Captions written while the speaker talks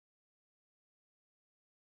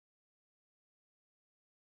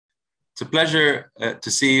It's a pleasure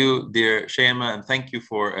to see you, dear Shayma, and thank you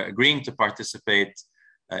for agreeing to participate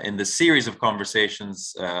in the series of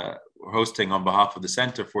conversations we're hosting on behalf of the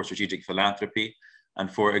Center for Strategic Philanthropy,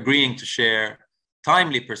 and for agreeing to share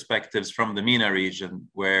timely perspectives from the MENA region,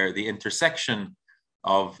 where the intersection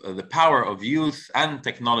of the power of youth and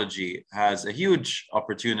technology has a huge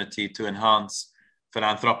opportunity to enhance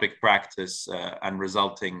philanthropic practice and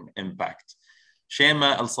resulting impact.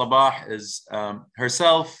 Shayma Al-Sabah is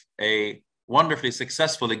herself a wonderfully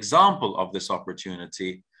successful example of this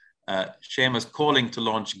opportunity. Shayma's calling to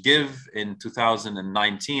launch Give in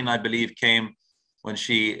 2019, I believe, came when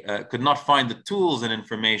she could not find the tools and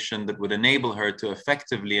information that would enable her to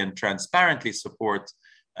effectively and transparently support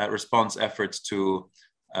response efforts to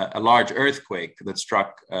a large earthquake that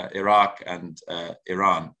struck Iraq and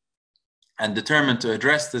Iran. And determined to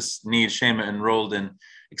address this need, Shayma enrolled in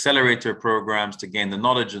accelerator programs to gain the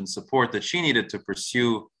knowledge and support that she needed to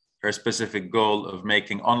pursue her specific goal of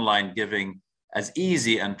making online giving as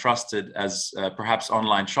easy and trusted as perhaps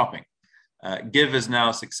online shopping. Give is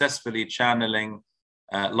now successfully channeling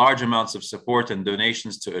large amounts of support and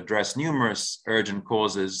donations to address numerous urgent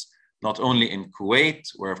causes, not only in Kuwait,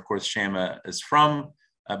 where of course Shayma is from,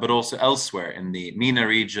 but also elsewhere in the MENA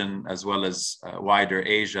region, as well as wider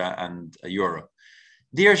Asia and Europe.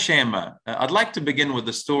 Dear Shayma, I'd like to begin with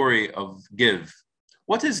the story of Give.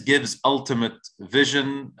 What is Give's ultimate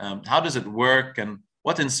vision? How does it work? And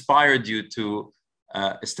what inspired you to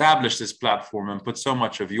establish this platform and put so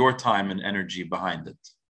much of your time and energy behind it?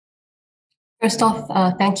 First off,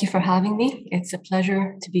 thank you for having me. It's a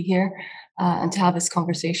pleasure to be here and to have this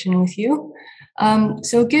conversation with you.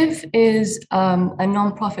 So Give is a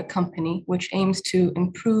nonprofit company which aims to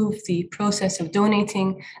improve the process of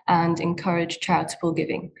donating and encourage charitable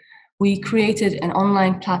giving. We created an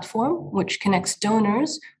online platform which connects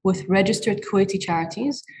donors with registered Kuwaiti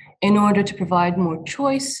charities in order to provide more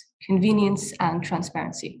choice, convenience, and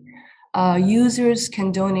transparency. Users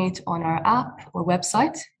can donate on our app or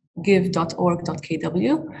website,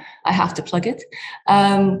 give.org.kw. I have to plug it.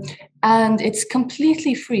 And it's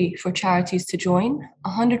completely free for charities to join.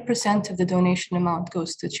 100% of the donation amount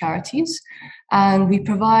goes to charities. And we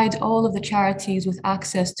provide all of the charities with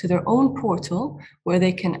access to their own portal where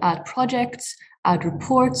they can add projects, add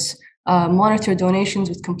reports, monitor donations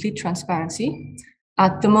with complete transparency.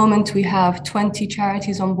 At the moment, we have 20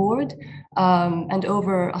 charities on board and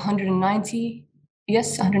over 190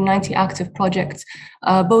 active projects,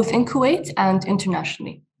 both in Kuwait and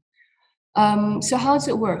internationally. So how does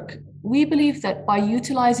it work? We believe that by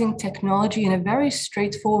utilizing technology in a very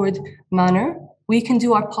straightforward manner, we can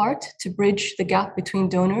do our part to bridge the gap between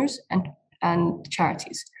donors and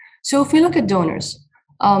charities. So if we look at donors,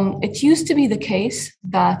 it used to be the case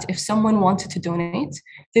that if someone wanted to donate,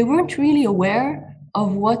 they weren't really aware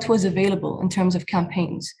of what was available in terms of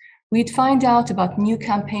campaigns. We'd find out about new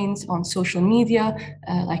campaigns on social media,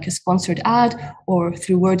 like a sponsored ad, or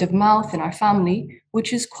through word of mouth in our family,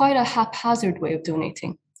 which is quite a haphazard way of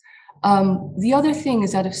donating. The other thing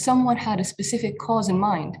is that if someone had a specific cause in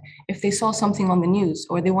mind, if they saw something on the news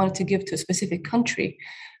or they wanted to give to a specific country,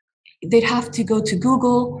 they'd have to go to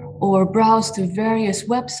Google or browse through various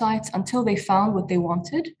websites until they found what they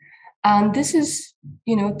wanted. And this is,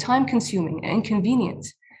 time consuming and inconvenient.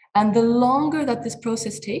 And the longer that this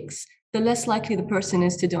process takes, the less likely the person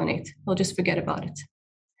is to donate. They'll just forget about it.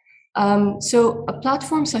 So a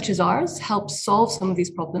platform such as ours helps solve some of these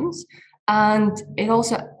problems. And it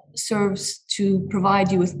also serves to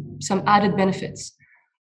provide you with some added benefits.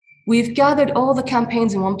 We've gathered all the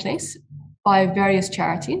campaigns in one place by various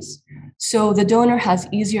charities. So the donor has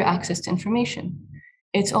easier access to information.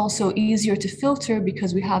 It's also easier to filter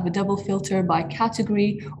because we have a double filter by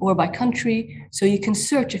category or by country. So you can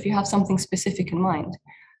search if you have something specific in mind.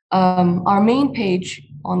 Our main page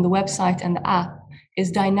on the website and the app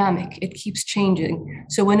is dynamic. It keeps changing.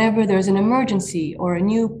 So whenever there's an emergency or a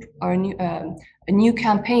new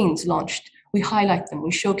campaign's launched, we highlight them,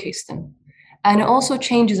 we showcase them. And it also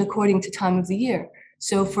changes according to time of the year.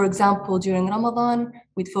 So for example, during Ramadan,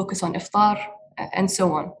 we'd focus on iftar and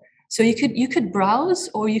so on. So you could browse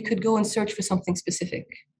or you could go and search for something specific.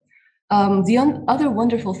 The other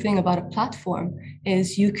wonderful thing about a platform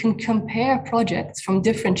is you can compare projects from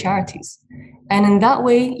different charities. And in that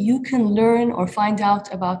way, you can learn or find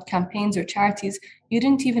out about campaigns or charities you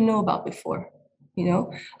didn't even know about before.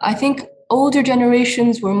 I think older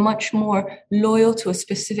generations were much more loyal to a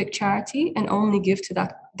specific charity and only give to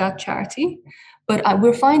that charity. But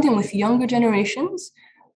we're finding with younger generations,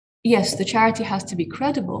 yes, the charity has to be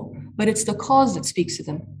credible, but it's the cause that speaks to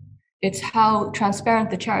them. It's how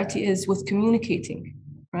transparent the charity is with communicating,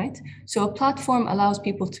 right? So a platform allows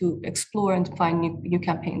people to explore and find new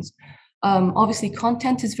campaigns. Obviously,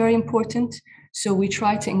 content is very important. So we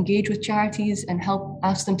try to engage with charities and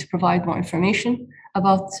ask them to provide more information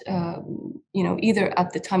about, either at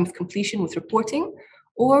the time of completion with reporting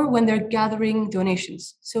or when they're gathering donations.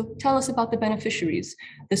 So tell us about the beneficiaries,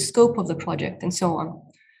 the scope of the project, and so on.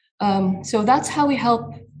 So that's how we help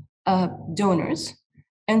donors.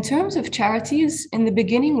 In terms of charities, in the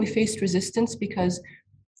beginning, we faced resistance because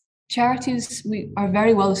charities are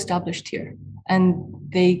very well established here and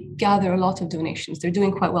they gather a lot of donations. They're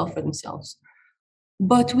doing quite well for themselves.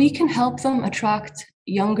 But we can help them attract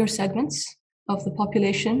younger segments of the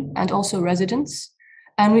population and also residents.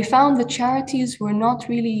 And we found that charities were not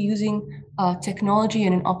really using technology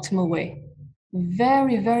in an optimal way.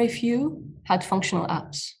 Very, very few had functional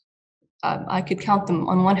apps. I could count them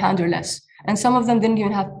on one hand or less. And some of them didn't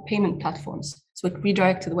even have payment platforms. So it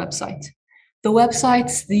redirected to the website. The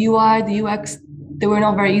websites, the UI, the UX, they were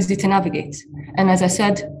not very easy to navigate. And as I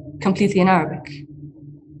said, completely in Arabic,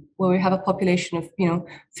 where we have a population of,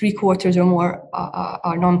 3/4 or more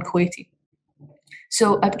are non-Kuwaiti. So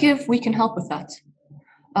at Give, we can help with that.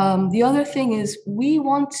 The other thing is we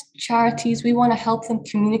want to help them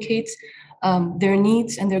communicate their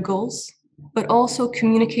needs and their goals, but also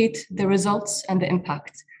communicate the results and the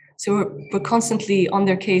impact. So we're constantly on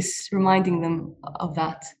their case, reminding them of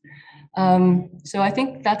that. So I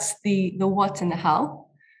think that's the what and the how.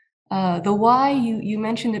 The why, you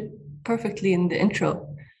mentioned it perfectly in the intro.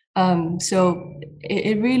 So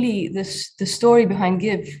it really, the story behind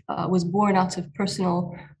Give was born out of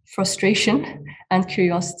personal frustration and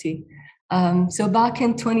curiosity. So back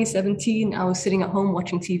in 2017, I was sitting at home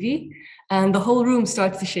watching TV and the whole room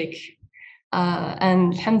started to shake.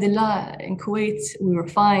 And alhamdulillah, in Kuwait, we were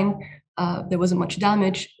fine. There wasn't much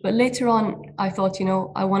damage. But later on, I thought,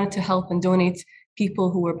 I wanted to help and donate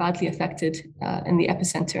people who were badly affected in the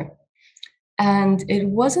epicenter. And it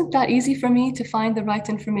wasn't that easy for me to find the right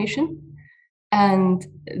information. And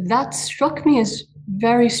that struck me as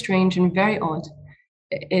very strange and very odd,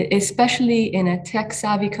 especially in a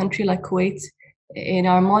tech-savvy country like Kuwait, in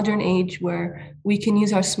our modern age where we can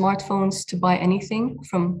use our smartphones to buy anything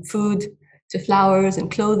from food to flowers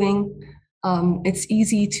and clothing. It's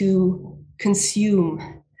easy to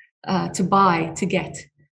consume, to buy, to get.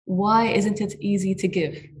 Why isn't it easy to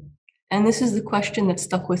give? And this is the question that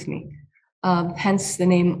stuck with me, hence the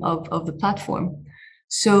name of the platform.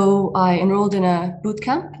 So I enrolled in a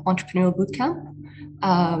bootcamp, entrepreneurial bootcamp.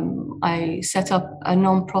 I set up a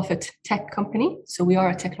nonprofit tech company. So we are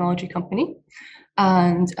a technology company,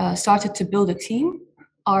 and started to build a team.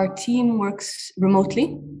 Our team works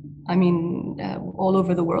remotely, all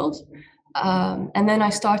over the world. And then I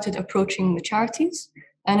started approaching the charities.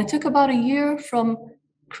 And it took about a year from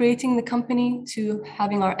creating the company to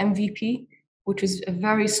having our MVP, which was a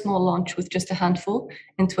very small launch with just a handful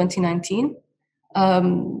in 2019.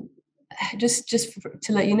 Just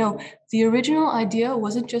to let you know, the original idea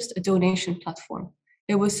wasn't just a donation platform.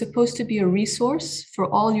 It was supposed to be a resource for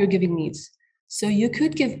all your giving needs. So you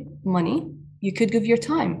could give money, you could give your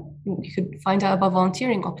time, you could find out about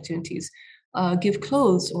volunteering opportunities, give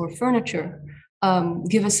clothes or furniture,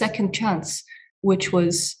 give a second chance, which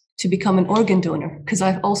was to become an organ donor, because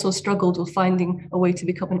I've also struggled with finding a way to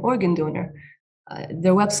become an organ donor.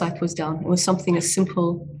 Their website was down. It was something as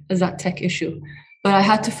simple as that tech issue. But I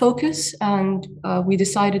had to focus, and we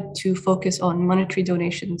decided to focus on monetary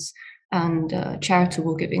donations and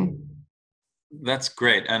charitable giving. That's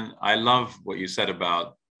great. And I love what you said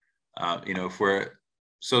about, if we're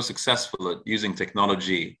so successful at using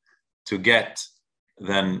technology to get,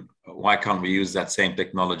 then why can't we use that same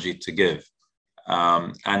technology to give?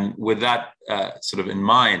 And with that sort of in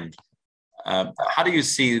mind, how do you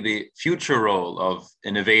see the future role of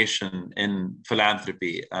innovation in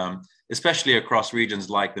philanthropy, especially across regions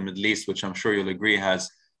like the Middle East, which I'm sure you'll agree has,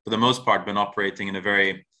 for the most part, been operating in a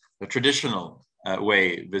very traditional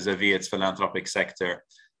way vis-a-vis its philanthropic sector,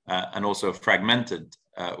 and also a fragmented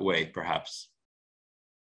way, perhaps?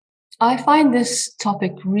 I find this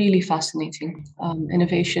topic really fascinating,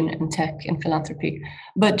 innovation and tech and philanthropy.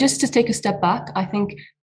 But just to take a step back, I think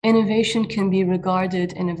innovation can be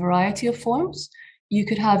regarded in a variety of forms. You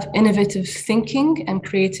could have innovative thinking and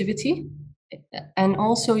creativity, and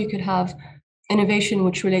also you could have innovation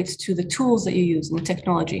which relates to the tools that you use and the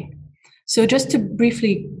technology. So just to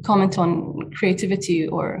briefly comment on creativity,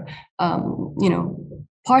 or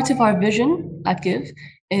part of our vision at Give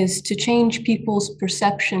is to change people's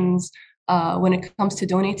perceptions when it comes to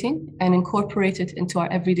donating and incorporate it into our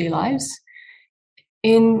everyday lives.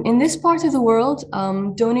 In this part of the world,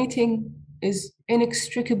 donating is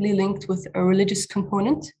inextricably linked with a religious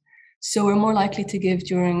component. So we're more likely to give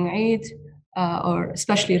during Eid, or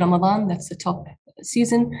especially Ramadan, that's the top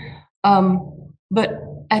season. But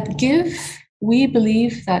at Give, we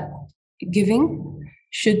believe that giving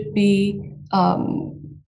should be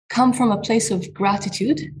come from a place of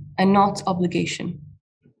gratitude and not obligation.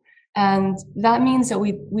 And that means that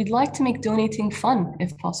we'd like to make donating fun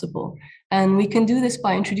if possible. And we can do this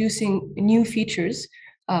by introducing new features,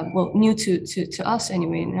 new to us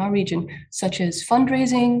anyway, in our region, such as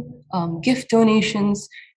fundraising, gift donations,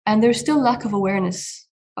 and there's still lack of awareness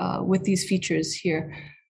with these features here.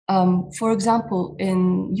 For example,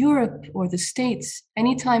 in Europe or the States,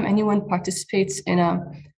 anytime anyone participates in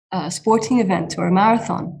a sporting event or a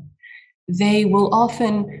marathon, they will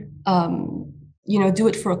often do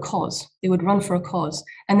it for a cause. They would run for a cause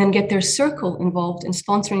and then get their circle involved in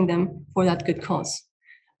sponsoring them for that good cause.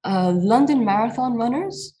 London marathon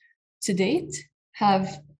runners to date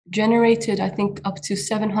have generated, I think, up to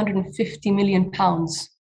 £750 million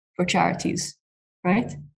for charities,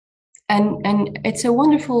 right? And it's a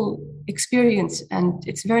wonderful experience and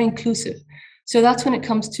it's very inclusive. So that's when it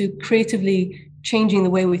comes to creatively changing the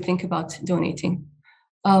way we think about donating.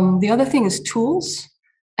 The other thing is tools.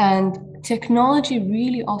 And technology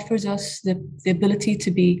really offers us the ability to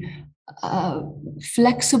be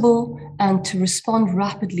flexible and to respond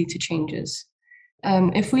rapidly to changes.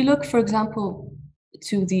 If we look, for example,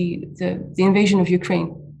 to the invasion of Ukraine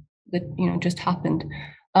that just happened,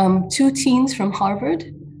 2 teens from Harvard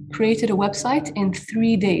created a website in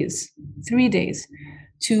 3 days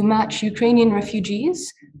to match Ukrainian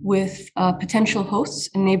refugees with potential hosts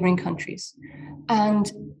in neighboring countries.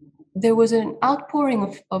 And there was an outpouring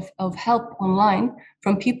of help online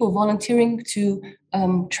from people volunteering to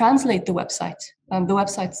translate the website. The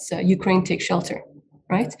website's Ukraine Take Shelter,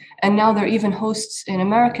 right? And now they're even hosts in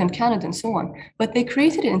America and Canada and so on. But they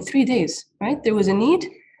created it in 3 days, right? There was a need,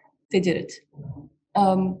 they did it.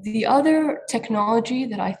 The other technology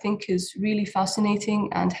that I think is really fascinating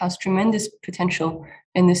and has tremendous potential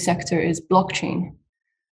in this sector is blockchain.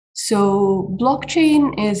 So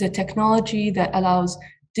blockchain is a technology that allows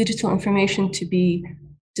digital information to be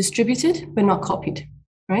distributed but not copied,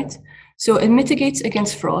 right? So it mitigates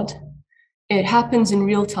against fraud. It happens in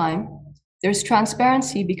real time. There's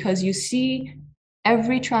transparency because you see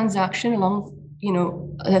every transaction along,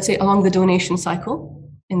 let's say along the donation cycle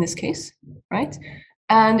in this case, right?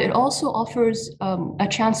 And it also offers a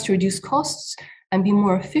chance to reduce costs and be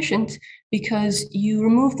more efficient because you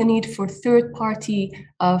remove the need for third-party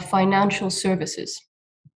financial services.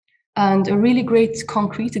 And a really great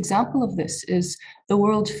concrete example of this is the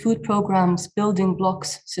World Food Programme's Building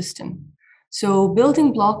Blocks system. So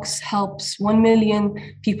Building Blocks helps 1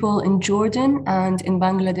 million people in Jordan and in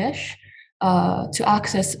Bangladesh to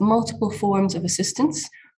access multiple forms of assistance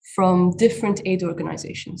from different aid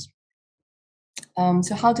organizations.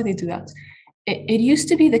 So how do they do that? It used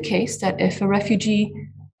to be the case that if a refugee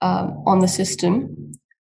on the system,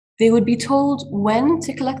 they would be told when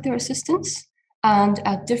to collect their assistance and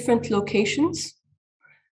at different locations,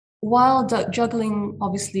 while juggling,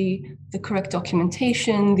 obviously, the correct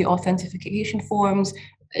documentation, the authentication forms,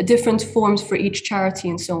 different forms for each charity,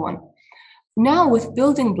 and so on. Now, with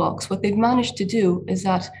Building Blocks, what they've managed to do is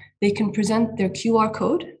that they can present their QR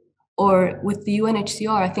code, or with the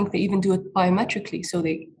UNHCR, I think they even do it biometrically, so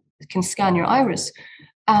they can scan your iris.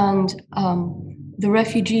 And the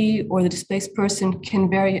refugee or the displaced person can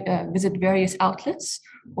visit various outlets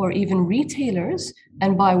or even retailers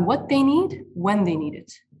and buy what they need when they need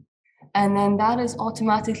it. And then that is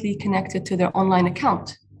automatically connected to their online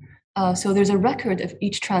account. So there's a record of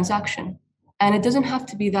each transaction. And it doesn't have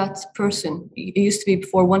to be that person. It used to be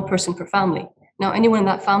before 1 person per family. Now anyone in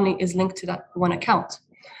that family is linked to that one account.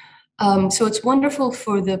 So it's wonderful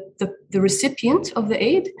for the recipient of the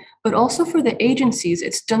aid, but also for the agencies.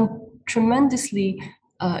 It's done tremendously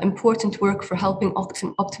important work for helping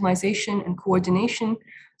optimization and coordination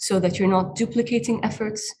so that you're not duplicating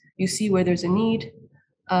efforts. You see where there's a need.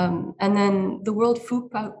 And then the World Food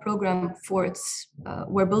Programme, for its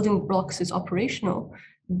where Building Blocks is operational,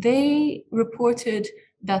 they reported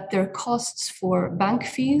that their costs for bank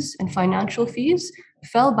fees and financial fees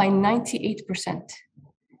fell by 98%.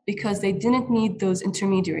 Because they didn't need those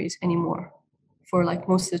intermediaries anymore for like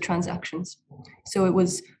most of the transactions. So it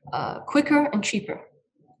was quicker and cheaper.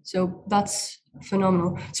 So that's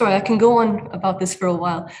phenomenal. Sorry, I can go on about this for a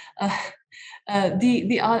while.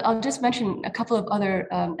 I'll just mention a couple of other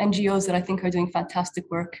NGOs that I think are doing fantastic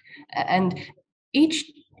work. And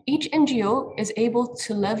each NGO is able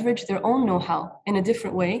to leverage their own know-how in a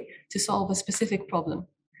different way to solve a specific problem.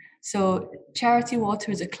 So Charity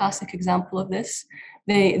Water is a classic example of this.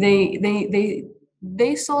 They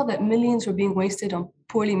saw that millions were being wasted on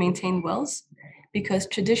poorly maintained wells, because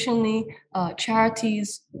traditionally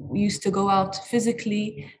charities used to go out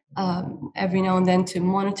physically every now and then to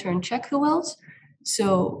monitor and check the wells.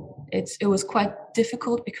 So it was quite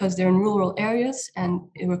difficult because they're in rural areas and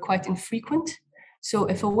they were quite infrequent. So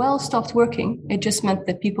if a well stopped working, it just meant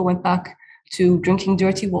that people went back to drinking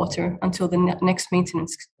dirty water until the next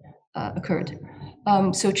maintenance occurred.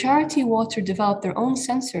 So Charity Water developed their own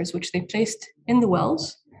sensors, which they placed in the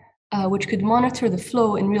wells, which could monitor the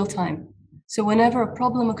flow in real time. So whenever a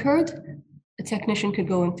problem occurred, a technician could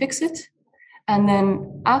go and fix it. And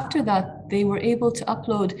then after that, they were able to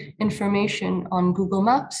upload information on Google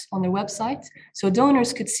Maps on their website, so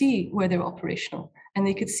donors could see where they were operational and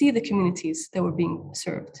they could see the communities that were being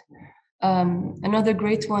served. Another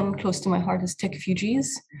great one close to my heart is Techfugees.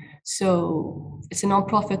 So it's a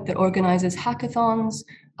nonprofit that organizes hackathons,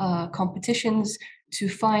 competitions to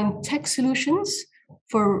find tech solutions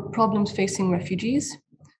for problems facing refugees.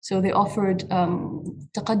 So they offered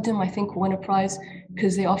Taqaddum, I think, won a prize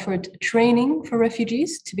because they offered training for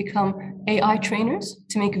refugees to become AI trainers,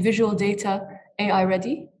 to make visual data AI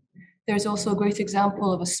ready. There's also a great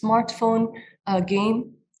example of a smartphone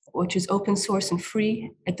game, which is open source and free.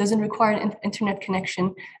 It doesn't require an internet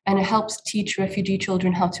connection, and it helps teach refugee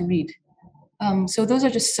children how to read. So those are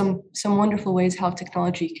just some wonderful ways how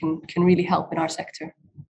technology can really help in our sector.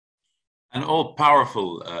 And all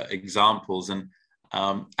powerful examples. And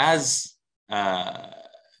as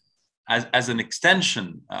an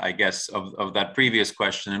extension, I guess, of that previous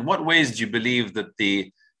question, in what ways do you believe that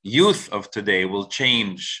the youth of today will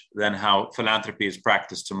change then how philanthropy is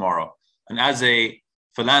practiced tomorrow? And as a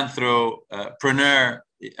philanthropreneur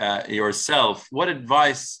yourself, what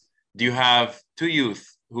advice do you have to youth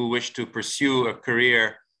who wish to pursue a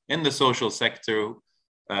career in the social sector,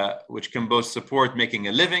 which can both support making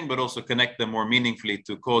a living, but also connect them more meaningfully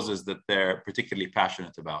to causes that they're particularly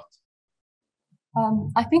passionate about?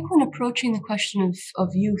 I think when approaching the question of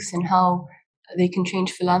youth and how they can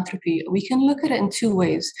change philanthropy, we can look at it in two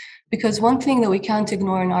ways. Because one thing that we can't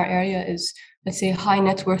ignore in our area is, let's say, high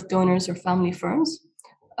net worth donors or family firms.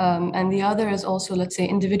 And the other is also, let's say,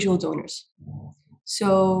 individual donors.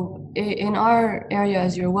 So in our area,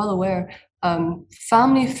 as you're well aware,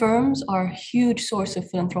 family firms are a huge source of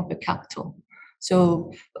philanthropic capital.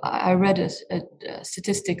 So I read a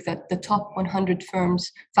statistic that the top 100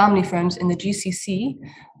 firms, family firms in the GCC,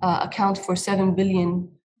 account for $7 billion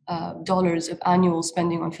of annual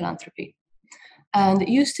spending on philanthropy. And it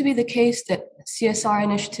used to be the case that CSR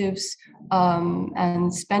initiatives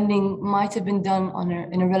and spending might have been done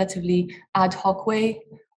in a relatively ad hoc way,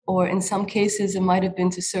 or in some cases it might have been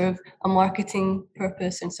to serve a marketing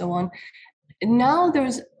purpose and so on. Now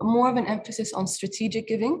there's more of an emphasis on strategic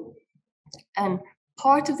giving. And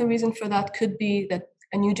part of the reason for that could be that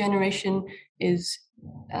a new generation is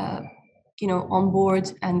on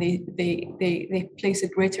board, and they place a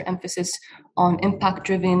greater emphasis on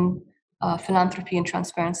impact-driven philanthropy and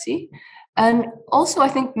transparency. And also, I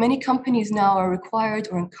think many companies now are required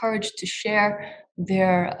or encouraged to share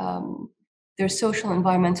their social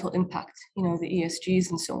environmental impact, the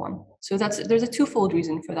ESGs and so on. So there's a twofold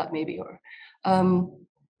reason for that, maybe. Or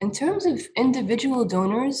in terms of individual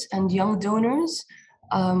donors and young donors,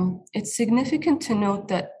 it's significant to note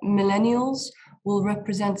that millennials will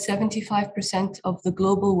represent 75% of the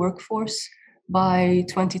global workforce by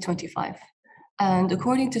 2025. And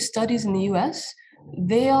according to studies in the US,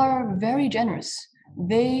 they are very generous.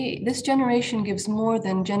 This generation gives more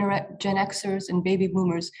than Gen Xers and baby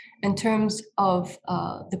boomers in terms of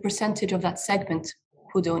the percentage of that segment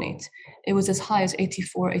who donate. It was as high as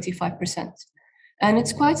 85%. And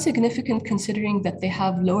it's quite significant considering that they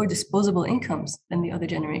have lower disposable incomes than the other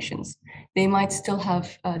generations. They might still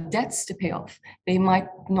have debts to pay off. They might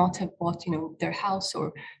not have bought, their house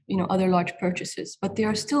or, other large purchases, but they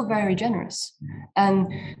are still very generous. And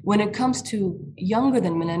when it comes to younger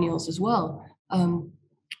than millennials as well,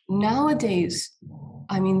 nowadays,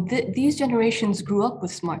 these generations grew up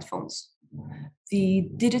with smartphones.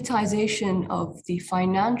 The digitization of the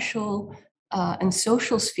financial and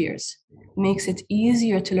social spheres makes it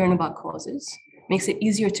easier to learn about causes, makes it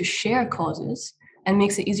easier to share causes, and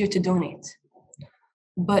makes it easier to donate.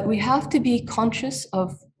 But we have to be conscious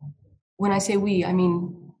of, when I say we, I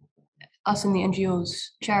mean us in the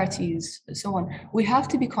NGOs, charities, and so on. We have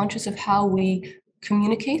to be conscious of how we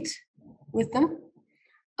communicate with them.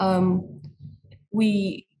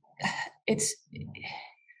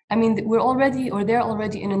 They're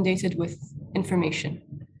already inundated with information.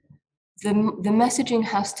 The messaging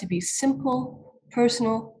has to be simple,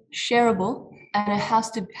 personal, shareable, and it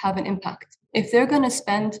has to have an impact. If they're going to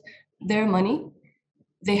spend their money,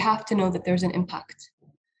 they have to know that there's an impact.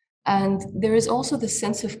 And there is also the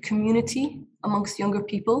sense of community amongst younger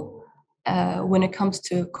people when it comes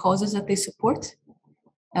to causes that they support.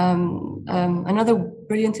 Another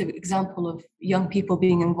brilliant example of young people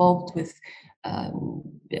being involved with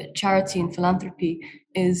charity and philanthropy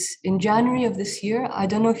is in January of this year. I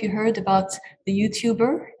don't know if you heard about the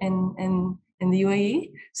YouTuber in the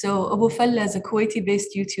UAE. So Abu Falla is a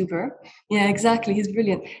Kuwaiti-based YouTuber. Yeah, exactly. He's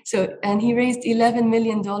brilliant. So, and he raised $11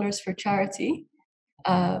 million for charity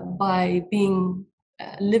by being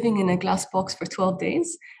living in a glass box for 12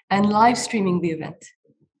 days and live streaming the event.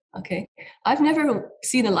 Okay, I've never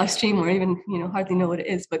seen a live stream or even hardly know what it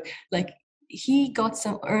is, but like he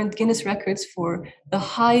earned Guinness records for the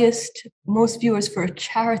highest, most viewers for a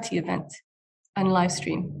charity event and live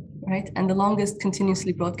stream, right? And the longest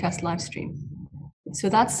continuously broadcast live stream. So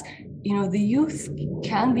that's, the youth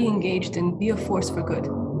can be engaged and be a force for good.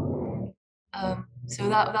 So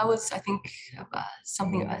that was, I think,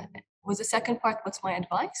 something. Was the second part, what's my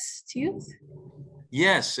advice to youth?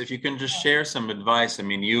 Yes, if you can just share some advice. I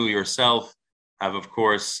mean, you yourself have, of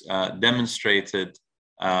course, demonstrated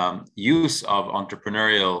use of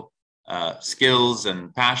entrepreneurial skills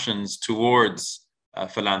and passions towards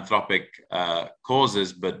philanthropic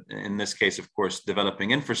causes, but in this case, of course,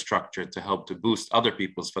 developing infrastructure to help to boost other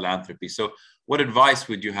people's philanthropy. So what advice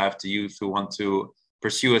would you have to youth who want to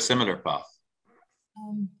pursue a similar path?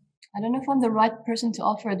 I don't know if I'm the right person to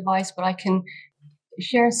offer advice, but I can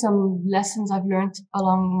share some lessons I've learned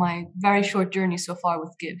along my very short journey so far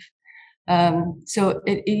with Give. So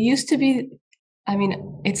it used to be, I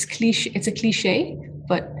mean, it's a cliche,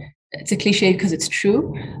 but it's a cliche because it's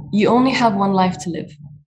true. You only have one life to live.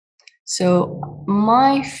 So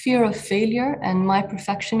my fear of failure and my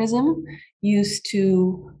perfectionism used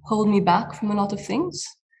to hold me back from a lot of things.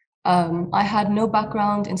 I had no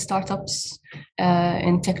background in startups,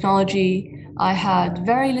 in technology. I had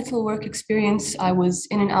very little work experience. I was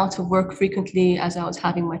in and out of work frequently as I was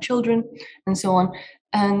having my children and so on.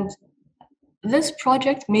 And this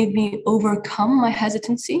project made me overcome my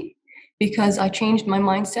hesitancy because I changed my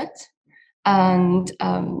mindset and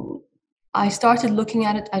I started looking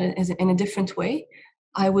at it in a different way.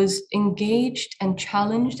 I was engaged and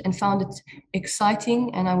challenged and found it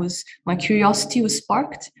exciting, and my curiosity was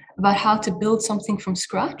sparked about how to build something from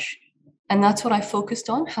scratch. And that's what I focused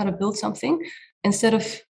on, how to build something instead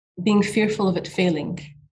of being fearful of it failing,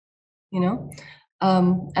 And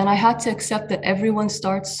I had to accept that everyone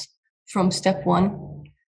starts from step one,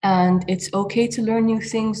 and it's okay to learn new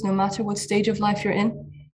things no matter what stage of life you're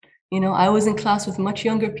in. I was in class with much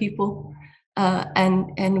younger people.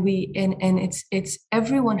 And it's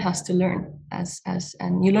everyone has to learn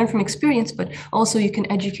and you learn from experience, but also you can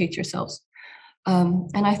educate yourselves.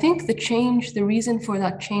 And I think the reason for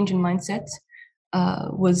that change in mindset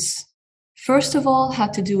was, first of all,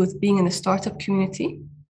 had to do with being in the startup community.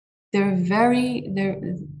 It's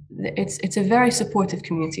a very supportive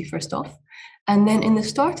community, first off. And then in the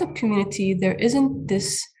startup community, there isn't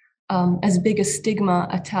this as big a stigma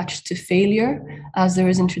attached to failure as there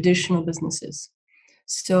is in traditional businesses.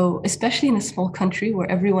 So, especially in a small country where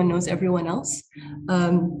everyone knows everyone else,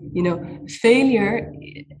 failure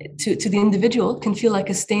to the individual can feel like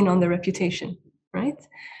a stain on their reputation, right?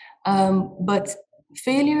 But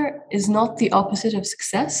failure is not the opposite of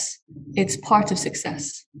success. It's part of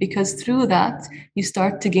success, because through that, you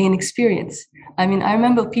start to gain experience. I mean, I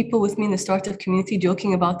remember people with me in the startup community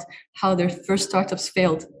joking about how their first startups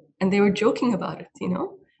failed. And they were joking about it,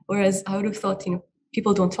 whereas I would have thought,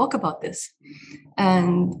 people don't talk about this.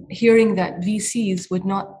 And hearing that VCs would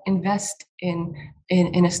not invest in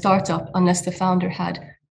a startup unless the founder had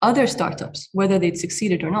other startups, whether they'd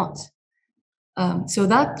succeeded or not. So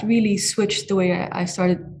that really switched the way I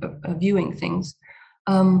started viewing things.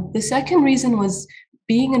 The second reason was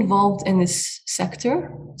being involved in this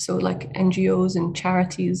sector, so like NGOs and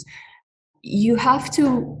charities. You have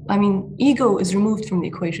to, ego is removed from the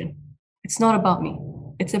equation. It's not about me.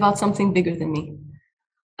 It's about something bigger than me.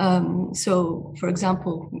 So, for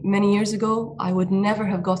example, many years ago, I would never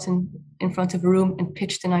have gotten in front of a room and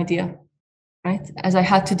pitched an idea, right? As I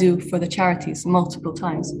had to do for the charities multiple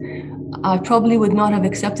times. I probably would not have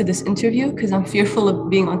accepted this interview because I'm fearful of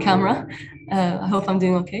being on camera. I hope I'm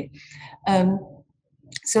doing okay.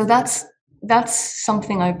 So that's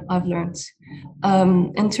something I've learned.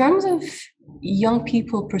 In terms of young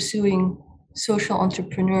people pursuing social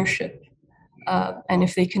entrepreneurship, and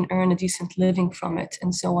if they can earn a decent living from it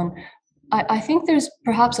and so on, I think there's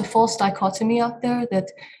perhaps a false dichotomy out there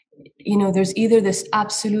that there's either this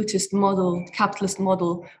absolutist model, capitalist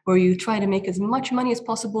model, where you try to make as much money as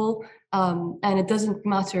possible, and it doesn't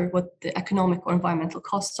matter what the economic or environmental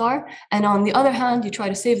costs are. And on the other hand, you try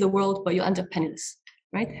to save the world, but you end up penniless,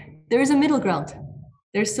 right? There is a middle ground.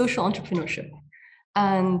 There's social entrepreneurship.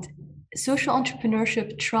 And social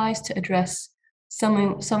entrepreneurship tries to address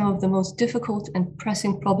some of the most difficult and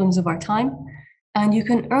pressing problems of our time. And you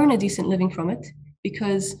can earn a decent living from it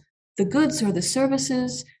because the goods or the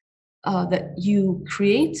services that you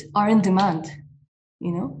create are in demand,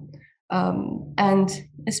 and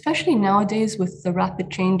especially nowadays with the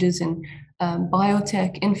rapid changes in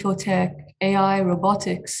biotech, infotech, AI,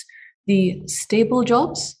 robotics, the stable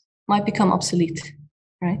jobs might become obsolete,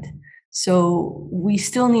 right? So we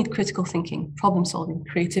still need critical thinking, problem solving,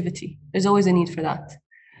 creativity. There's always a need for that.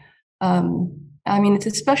 It's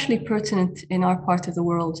especially pertinent in our part of the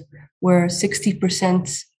world where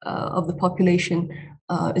 60% of the population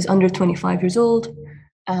is under 25 years old,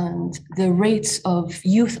 and the rates of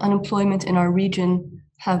youth unemployment in our region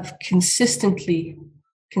have consistently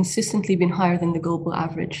been higher than the global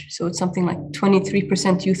average. So it's something like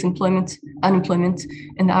 23% youth unemployment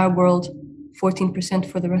in the Arab world, 14%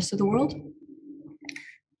 for the rest of the world.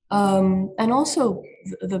 And also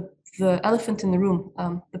the elephant in the room,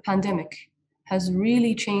 the pandemic, has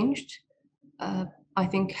really changed, I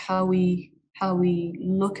think, how we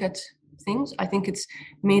look at things. I think it's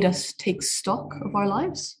made us take stock of our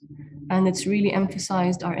lives, and it's really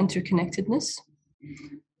emphasized our interconnectedness.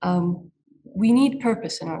 We need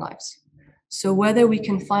purpose in our lives. So whether we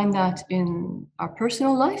can find that in our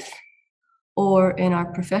personal life or in our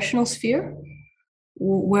professional sphere,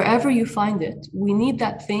 wherever you find it, we need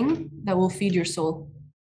that thing that will feed your soul.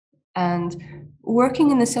 And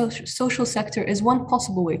working in the social sector is one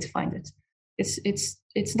possible way to find it.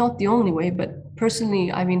 It's not the only way, but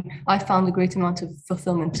personally, I found a great amount of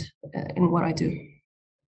fulfillment in what I do.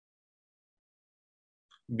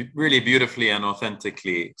 Really beautifully and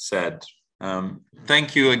authentically said.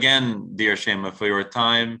 Thank you again, dear Shayma, for your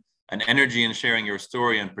time and energy in sharing your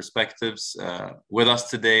story and perspectives with us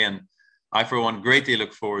today. And I, for one, greatly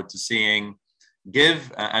look forward to seeing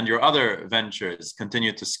Give and your other ventures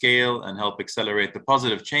continue to scale and help accelerate the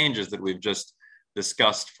positive changes that we've just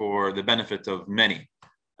discussed for the benefit of many.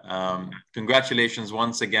 Congratulations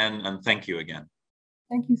once again, and thank you again.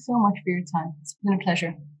 Thank you so much for your time. It's been a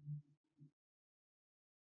pleasure.